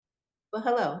Well,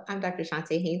 hello, I'm Dr.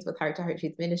 Shantae Haynes with Heart to Heart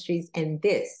Truth Ministries, and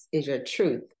this is your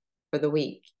truth for the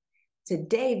week.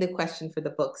 Today, the question for the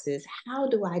books is, how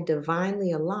do I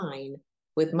divinely align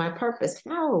with my purpose?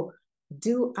 How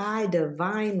do I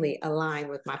divinely align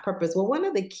with my purpose? Well, one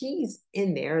of the keys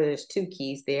in there's two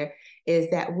keys there, is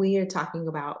that we are talking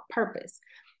about purpose.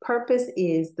 Purpose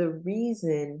is the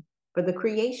reason for the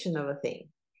creation of a thing.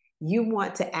 You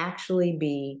want to actually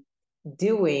be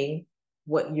doing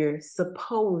what you're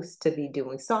supposed to be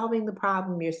doing, solving the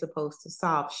problem you're supposed to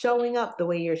solve, showing up the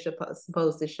way you're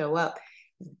supposed to show up,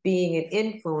 being an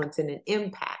influence and an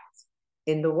impact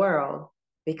in the world,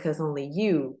 because only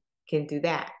you can do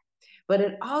that. But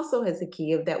it also has a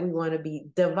key of that we want to be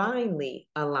divinely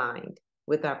aligned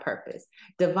with our purpose.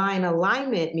 Divine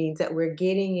alignment means that we're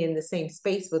getting in the same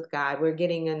space with God. We're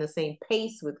getting in the same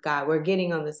pace with God. We're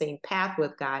getting on the same path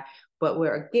with God, but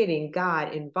we're getting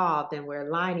God involved and we're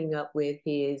lining up with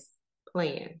his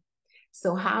plan.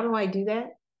 So how do I do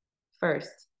that?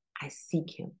 First, I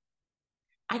seek him.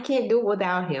 I can't do it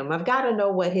without him. I've got to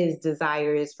know what his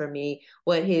desire is for me,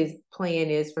 what his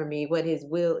plan is for me, what his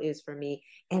will is for me.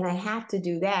 And I have to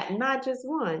do that, not just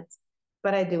once,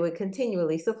 but I do it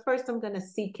continually. So first I'm going to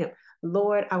seek him.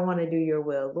 Lord, I want to do your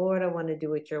will. Lord, I want to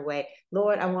do it your way.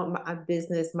 Lord, I want my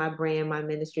business, my brand, my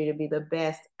ministry to be the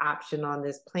best option on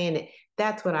this planet.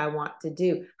 That's what I want to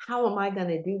do. How am I going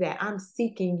to do that? I'm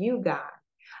seeking you, God.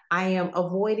 I am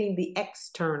avoiding the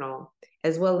external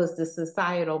as well as the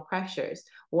societal pressures.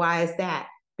 Why is that?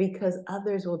 Because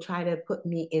others will try to put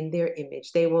me in their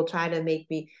image. They will try to make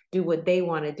me do what they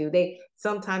want to do. They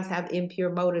sometimes have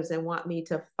impure motives and want me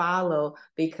to follow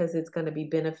because it's going to be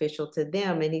beneficial to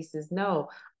them. And he says, no,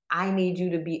 I need you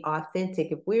to be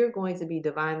authentic. If we're going to be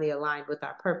divinely aligned with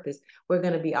our purpose, we're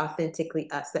going to be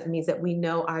authentically us. That means that we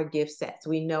know our gift sets,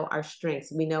 we know our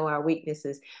strengths, we know our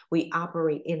weaknesses, we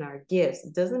operate in our gifts.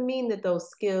 It doesn't mean that those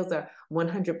skills are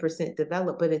 100%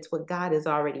 developed, but it's what God has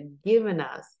already given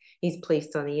us. He's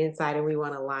placed on the inside, and we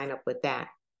want to line up with that.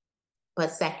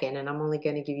 But second, and I'm only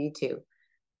going to give you two,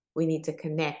 we need to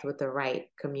connect with the right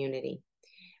community.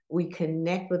 We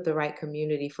connect with the right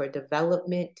community for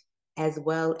development as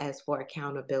well as for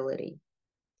accountability.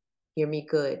 Hear me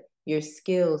good. Your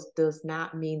skills does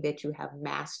not mean that you have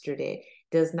mastered it,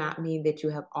 does not mean that you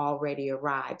have already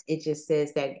arrived. It just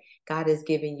says that God has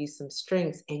given you some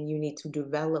strengths and you need to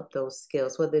develop those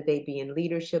skills, whether they be in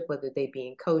leadership, whether they be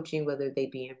in coaching, whether they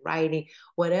be in writing,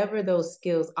 whatever those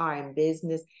skills are in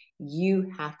business, you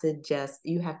have to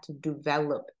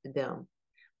develop them.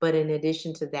 But in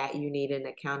addition to that, you need an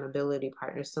accountability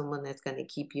partner, someone that's going to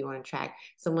keep you on track,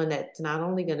 someone that's not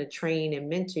only going to train and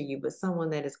mentor you, but someone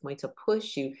that is going to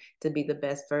push you to be the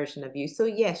best version of you. So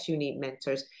yes, you need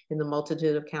mentors. In the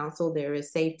multitude of counsel, there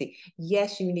is safety.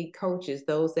 Yes, you need coaches,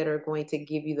 those that are going to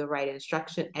give you the right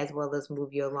instruction as well as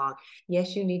move you along.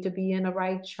 Yes, you need to be in the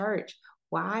right church.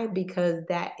 Why? Because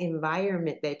that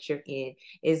environment that you're in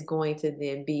is going to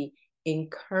then be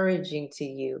encouraging to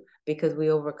you, because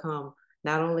we overcome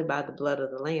not only by the blood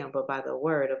of the Lamb, but by the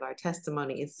word of our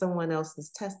testimony. And someone else's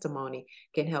testimony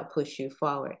can help push you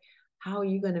forward. How are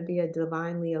you going to be a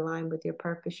divinely aligned with your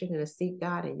purpose? You're going to seek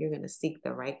God and you're going to seek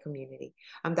the right community.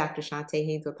 I'm Dr. Shantae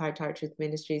Haynes with Heart to Heart Truth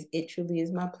Ministries. It truly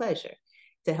is my pleasure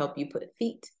to help you put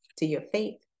feet to your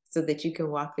faith so that you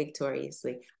can walk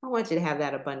victoriously. I want you to have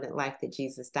that abundant life that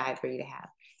Jesus died for you to have.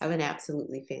 Have an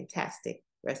absolutely fantastic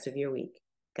rest of your week.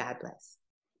 God bless.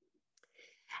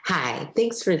 Hi,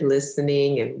 thanks for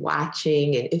listening and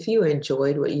watching. And if you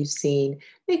enjoyed what you've seen,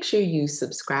 make sure you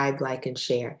subscribe, like, and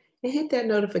share, and hit that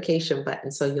notification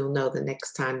button so you'll know the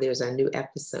next time there's a new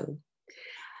episode.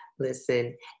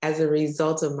 Listen, as a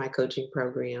result of my coaching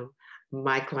program,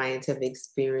 my clients have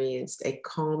experienced a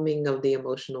calming of the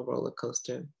emotional roller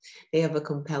coaster. They have a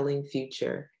compelling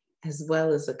future, as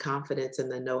well as the confidence and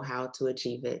the know-how to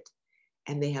achieve it.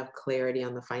 And they have clarity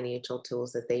on the financial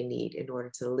tools that they need in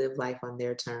order to live life on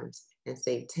their terms and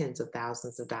save tens of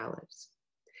thousands of dollars.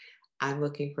 I'm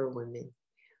looking for women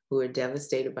who are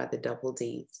devastated by the double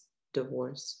D's,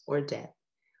 divorce or death,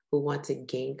 who want to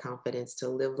gain confidence to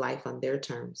live life on their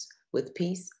terms with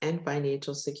peace and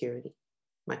financial security.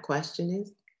 My question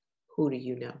is, who do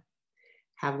you know?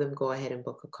 Have them go ahead and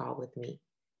book a call with me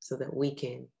so that we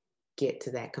can get to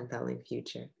that compelling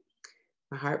future.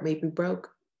 My heart may be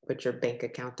broke, but your bank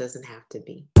account doesn't have to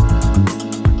be.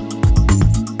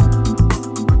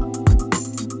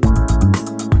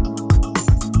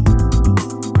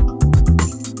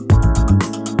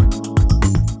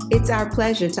 It's our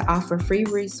pleasure to offer free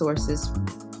resources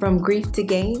from Grief to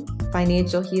Gain,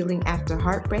 Financial Healing After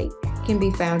Heartbreak, can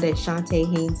be found at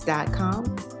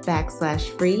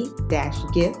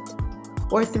ShantaeHaynes.com/free-gift,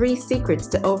 or 3 secrets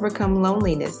to overcome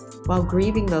loneliness while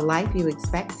grieving the life you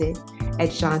expected at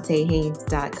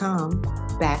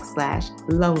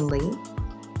ShantaeHaynes.com/lonely.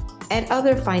 And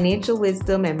other financial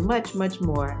wisdom and much, much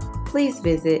more, please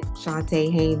visit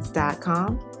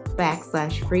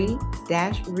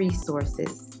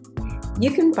ShantaeHaynes.com/free-resources.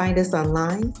 You can find us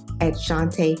online at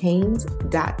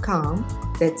ShantaeHaynes.com.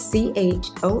 That's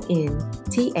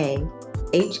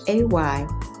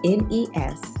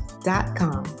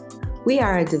CHONTAHAYNES.com. We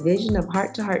are a division of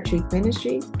Heart to Heart Truth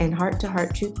Ministries and Heart to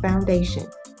Heart Truth Foundation.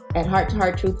 At Heart to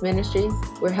Heart Truth Ministries,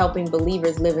 we're helping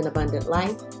believers live an abundant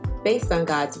life based on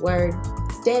God's Word,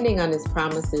 standing on His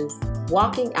promises,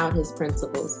 walking out His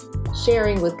principles,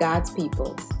 sharing with God's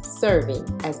people, serving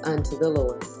as unto the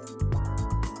Lord.